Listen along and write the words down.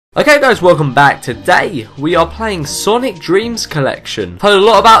Okay guys, welcome back. Today we are playing Sonic Dreams Collection. I've heard a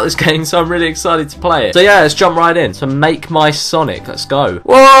lot about this game, so I'm really excited to play it. So yeah, let's jump right in. So make my Sonic, let's go.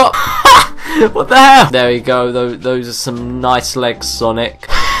 What? What the hell? There we go, those are some nice legs, Sonic.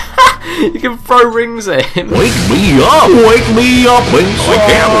 You can throw rings at him. Wake me up when I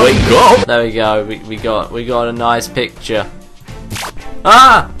can't wake up. There we go, we got a nice picture.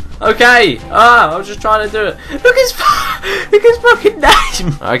 Ah! Okay, I was just trying to do it. Look his fucking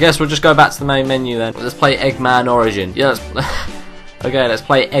name. I guess we'll just go back to the main menu then. Let's play Eggman Origin. Yeah, okay, let's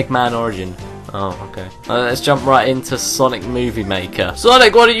play Eggman Origin. Oh, okay. Let's jump right into Sonic Movie Maker.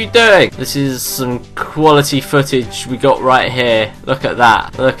 Sonic, what are you doing? This is some quality footage we got right here. Look at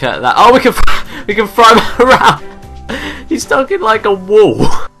that. Look at that. Oh, we can throw him around. He's stuck in like a wall.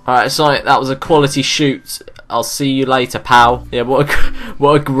 Alright, Sonic, that was a quality shoot. I'll see you later, pal. Yeah, what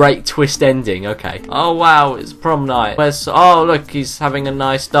a great twist ending. Okay. Oh wow, it's prom night. Oh look, he's having a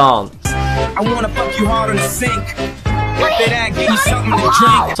nice dance. I wanna fuck you hard on the sink. Give you something to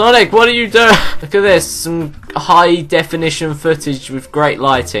drink. Sonic, what are you doing? Look at this, some high definition footage with great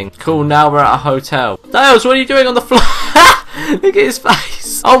lighting. Cool, now we're at a hotel. Tails, what are you doing on the floor? Look at his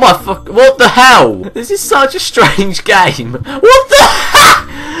face. Oh my fuck, what the hell? This is such a strange game. What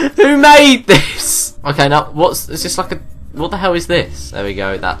the Who made this? Okay, now is this like a, what the hell is this? There we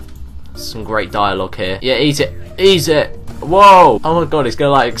go, that's some great dialogue here. Yeah, eat it, eat it. Whoa, oh my god, it's gonna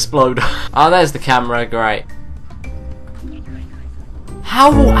like explode. Oh, there's the camera, great.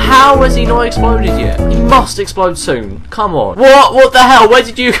 How has he not exploded yet? He must explode soon. Come on. What the hell? Where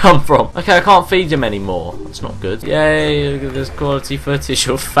did you come from? Okay, I can't feed him anymore. That's not good. Yay, look at this quality footage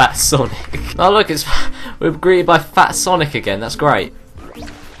of Fat Sonic. Oh look, we're greeted by Fat Sonic again. That's great.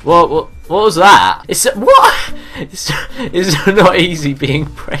 What was that? It's not easy being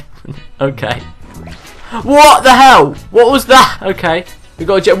pregnant. Okay. What the hell? What was that? Okay. We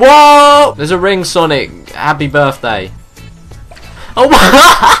got a jet. Whoa! There's a ring, Sonic. Happy birthday. Oh,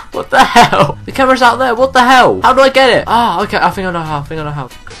 what the hell? The camera's out there. What the hell? How do I get it? Ah, okay. I think I know how.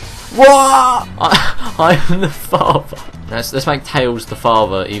 What? I'm the father. Let's make Tails the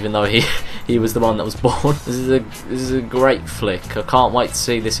father, even though he was the one that was born. This is a great flick. I can't wait to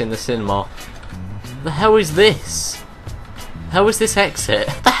see this in the cinema. What the hell is this? How is this exit?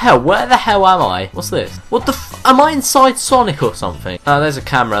 What the hell? Where the hell am I? What's this? What the am I inside Sonic or something? Oh, there's a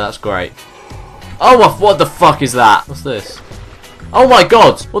camera. That's great. Oh, what the fuck is that? What's this? Oh my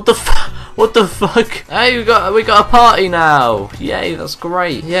god! What the fuck? Hey, we got a party now! Yay, that's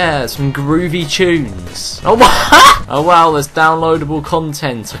great. Yeah, some groovy tunes. Oh wow! Oh wow, there's downloadable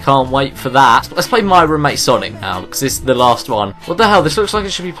content. I can't wait for that. Let's play My Roommate Sonic now, because this is the last one. What the hell? This looks like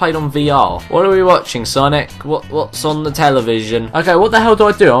it should be played on VR. What are we watching, Sonic? What's on the television? Okay, what the hell do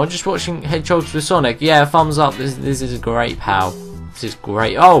I do? I'm just watching Hedgehogs with Sonic. Yeah, thumbs up. This is great, pal. This is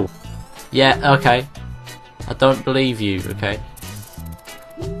great. Oh! Yeah, okay. I don't believe you, okay?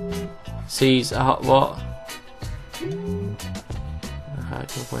 Sees what? Okay,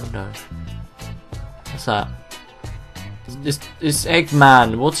 good window. What's that? It's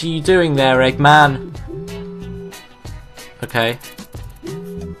Eggman. What are you doing there, Eggman? Okay.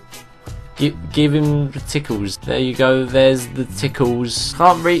 Give him the tickles. There you go. There's the tickles.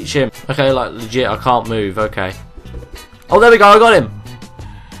 Can't reach him. Okay, like legit, I can't move. Okay. Oh, there we go. I got him.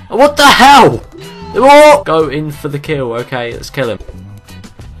 What the hell? Whoa! Go in for the kill. Okay, let's kill him.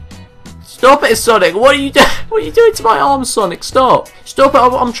 Stop it, Sonic! What are you doing? What are you doing to my arm, Sonic? Stop! Stop it!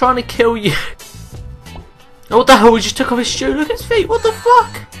 I'm trying to kill you. Oh, what the hell? We just took off his shoe. Look at his feet. What the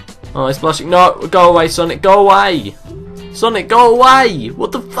fuck? Oh, he's blushing. No, go away, Sonic. Go away. Sonic, go away.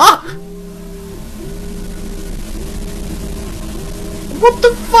 What the fuck? What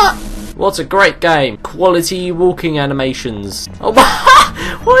the fuck? What a great game. Quality walking animations. Oh,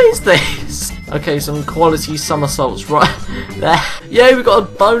 what is this? Okay, some quality somersaults right there. Yeah, we got a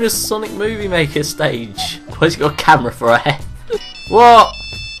bonus Sonic Movie Maker stage. Why's he got a camera for a head? What?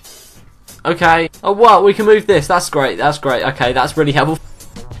 Okay. Oh, what? We can move this. That's great. That's great. Okay, that's really helpful.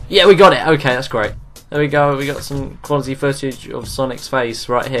 Yeah, we got it. Okay, that's great. There we go, we got some quality footage of Sonic's face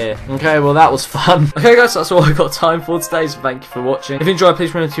right here. Okay, well that was fun. Okay guys, that's all I've got time for today, so thank you for watching. If you enjoyed,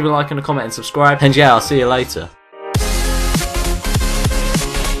 please remember to leave a like and a comment and subscribe. And yeah, I'll see you later.